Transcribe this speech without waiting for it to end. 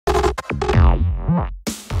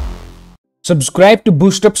Subscribe to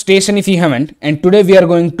BoostUpStation if you haven't, and today we are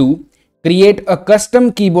going to create a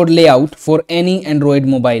custom keyboard layout for any Android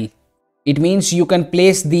mobile. It means you can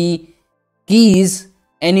place the keys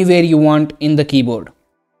anywhere you want in the keyboard.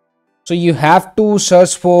 So you have to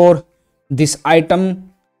search for this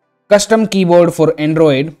item, custom keyboard for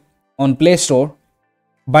Android, on Play Store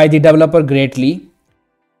by the developer GREATLY.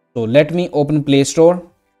 So let me open Play Store,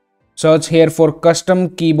 search here for custom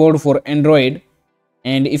keyboard for Android,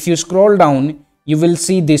 and if you scroll down you will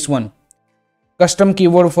see this one, custom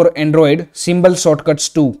keyboard for Android symbol shortcuts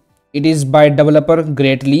 2. It is by developer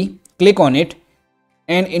GREATLY. Click on it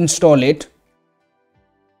and install it.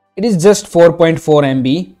 It is just 4.4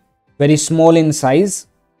 MB, very small in size.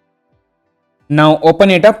 Now open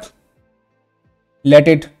it up, let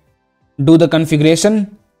it do the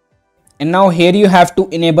configuration, and now here you have to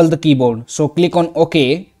enable the keyboard. So click on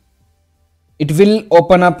OK. It will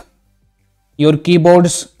open up your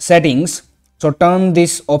keyboard's settings. So turn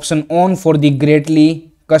this option on for the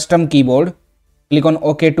GREATLY custom keyboard. Click on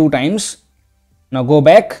OK 2 times. Now go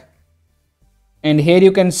back, and here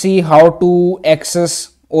you can see how to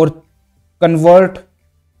access or convert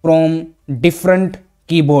from different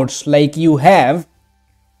keyboards. Like you have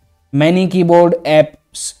many keyboard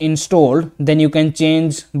apps installed, then you can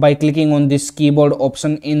change by clicking on this keyboard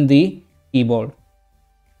option in the keyboard.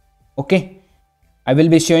 Okay, I will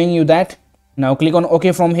be showing you that. Now click on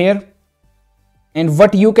OK from here, and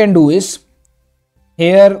what you can do is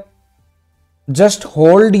here just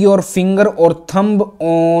hold your finger or thumb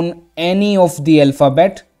on any of the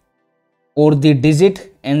alphabet or the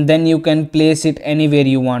digit, and then you can place it anywhere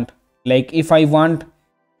you want. Like if I want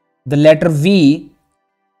the letter V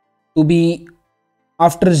to be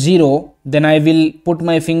after 0, then I will put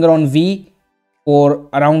my finger on V for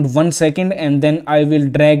around 1 second, and then I will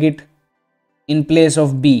drag it in place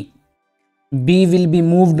of B. B will be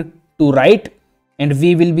moved to right and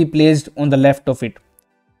V will be placed on the left of it.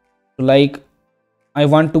 So like I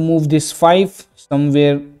want to move this 5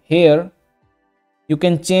 somewhere here, you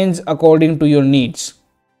can change according to your needs.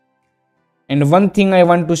 And one thing I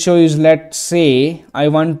want to show is, let's say I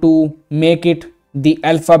want to make it the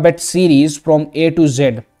alphabet series from A to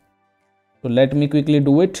Z. So let me quickly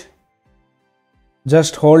do it.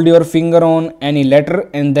 Just hold your finger on any letter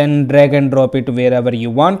and then drag and drop it wherever you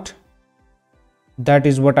want. That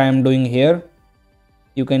is what I am doing here.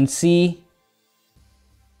 You can see,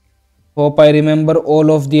 hope I remember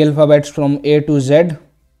all of the alphabets from A to Z.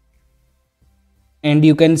 And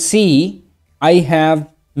you can see I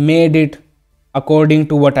have made it according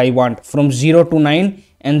to what I want, from 0 to 9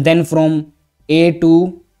 and then from A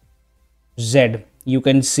to Z. You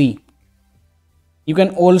can see. You can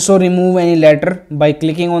also remove any letter by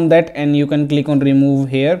clicking on that, and you can click on remove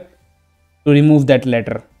here to remove that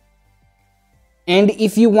letter. And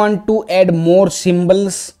if you want to add more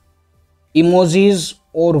symbols, emojis,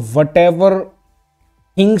 or whatever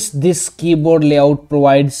things this keyboard layout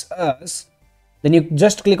provides us, then you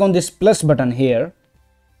just click on this plus button here,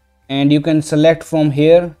 and you can select from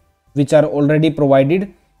here which are already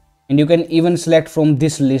provided, and you can even select from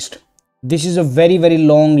this list. This is a very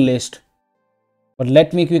long list, but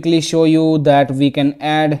let me quickly show you that we can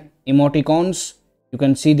add emoticons. You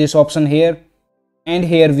can see this option here, and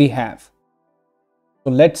here we have. So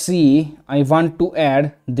let's see, I want to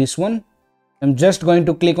add this one. I'm just going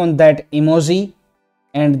to click on that emoji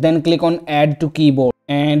and then click on add to keyboard,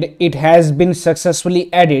 and it has been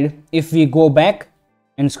successfully added. If we go back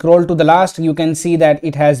and scroll to the last, you can see that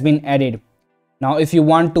it has been added. Now if you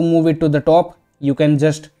want to move it to the top, you can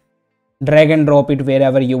just drag and drop it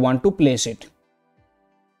wherever you want to place it.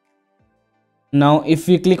 Now if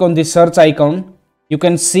we click on the search icon, you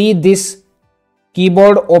can see this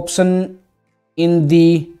keyboard option in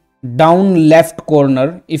the down left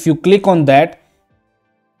corner. If you click on that,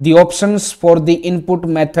 the options for the input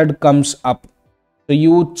method comes up. So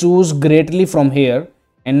you choose GREATLY from here,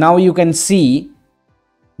 and now you can see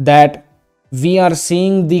that we are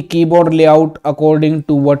seeing the keyboard layout according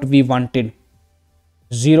to what we wanted.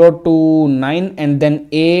 0 to 9 and then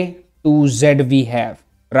A to Z we have,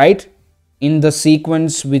 right? In the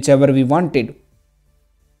sequence whichever we wanted.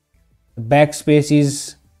 Backspace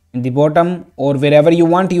is in the bottom, or wherever you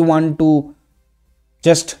want to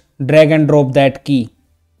just drag and drop that key.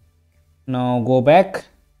 Now go back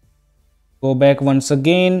once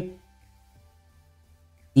again.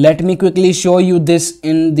 Let me quickly show you this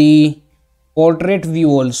in the portrait view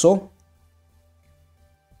also.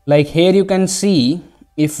 Like here you can see,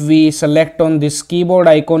 if we select on this keyboard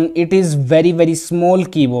icon, it is very small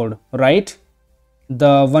keyboard, right?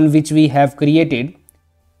 The one which we have created.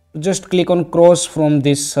 Just click on cross from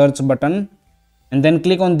this search button and then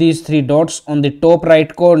click on these three dots on the top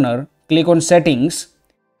right corner, click on settings,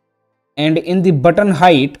 and in the button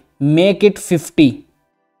height make it 50.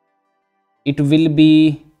 It will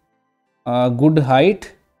be a good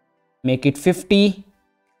height, make it 50.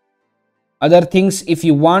 Other things if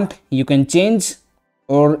you want you can change,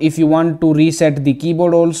 or if you want to reset the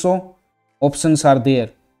keyboard also, options are there.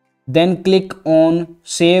 Then click on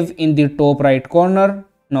save in the top right corner.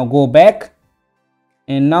 Now go back,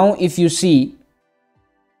 and now if you see,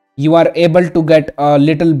 you are able to get a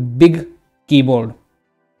little big keyboard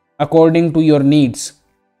according to your needs.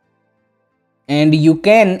 And you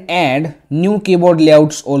can add new keyboard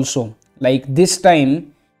layouts also. Like this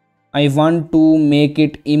time I want to make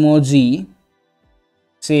it emoji.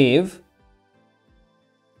 Save,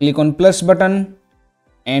 click on plus button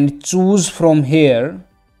and choose from here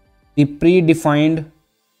the predefined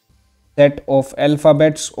set of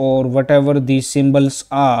alphabets or whatever these symbols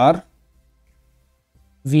are.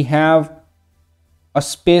 We have a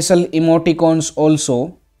special emoticons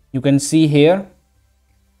also, you can see here.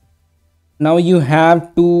 Now you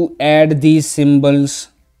have to add these symbols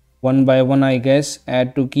one by one, I guess.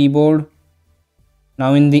 Add to keyboard.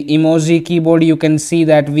 Now in the emoji keyboard you can see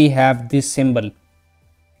that we have this symbol.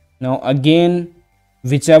 Now again,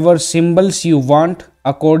 whichever symbols you want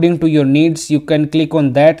according to your needs, you can click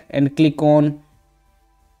on that and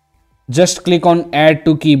just click on add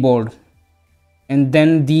to keyboard, and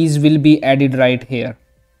then these will be added right here.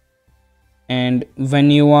 And when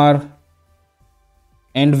you are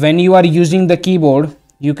using the keyboard,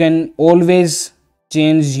 you can always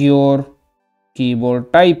change your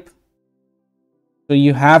keyboard type. So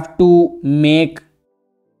you have to make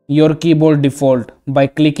your keyboard default by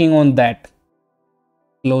clicking on that.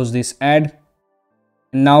 Close this ad.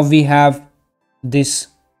 Now we have this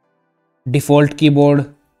default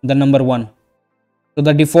keyboard, the number 1. So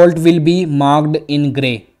the default will be marked in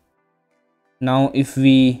gray. Now if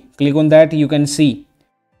we click on that, you can see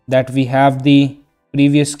that we have the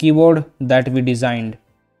previous keyboard that we designed.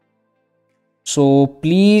 So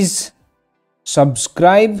please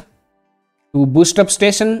subscribe to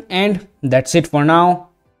BoostUpStation, and that's it for now.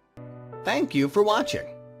 Thank you for watching.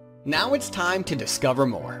 Now it's time to discover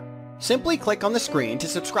more. Simply click on the screen to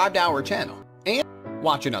subscribe to our channel and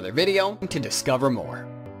watch another video to discover more.